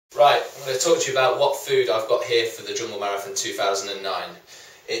Right, I'm going to talk to you about what food I've got here for the Jungle Marathon 2009.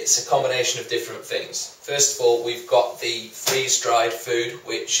 It's a combination of different things. First of all, we've got the freeze-dried food,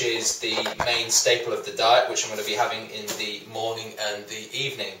 which is the main staple of the diet, which I'm going to be having in the morning and the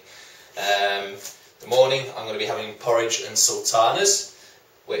evening. The morning, I'm going to be having porridge and sultanas,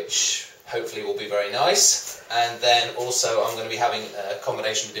 which hopefully will be very nice. And then also I'm going to be having a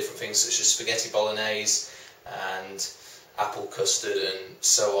combination of different things, such as spaghetti bolognese and apple custard and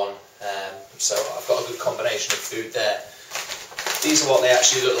so on. So I've got a good combination of food there. These are what they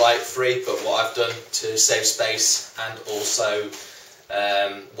actually look like free, but what I've done to save space and also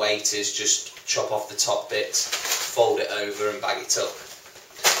weight is just chop off the top bit, fold it over and bag it up.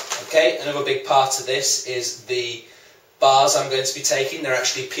 Okay, another big part of this is the bars I'm going to be taking. They're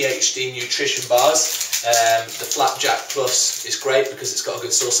actually PhD nutrition bars. The Flapjack Plus is great because it's got a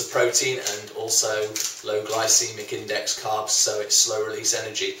good source of protein and also low glycemic index carbs, so it's slow release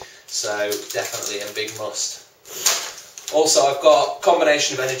energy. So definitely a big must. Also, I've got a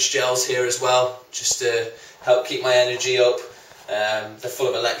combination of energy gels here as well, just to help keep my energy up. They're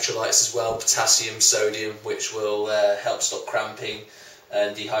full of electrolytes as well, potassium, sodium, which will help stop cramping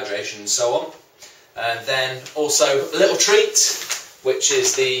and dehydration and so on. And then also a little treat, which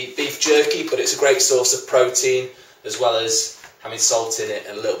is the beef jerky, but it's a great source of protein as well as having salt in it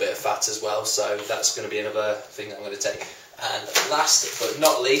and a little bit of fat as well, so that's going to be another thing that I'm going to take. And last but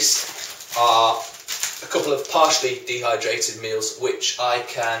not least are a couple of partially dehydrated meals which I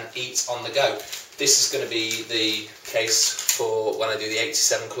can eat on the go. This is going to be the case for when I do the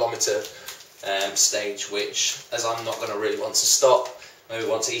 87-kilometre stage, which, as I'm not going to really want to stop, maybe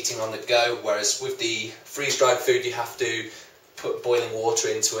want to eating on the go, whereas with the freeze-dried food you have to put boiling water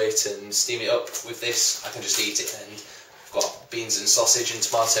into it and steam it up. With this I can just eat it, and I've got beans and sausage and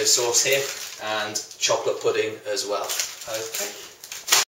tomato sauce here and chocolate pudding as well. Okay.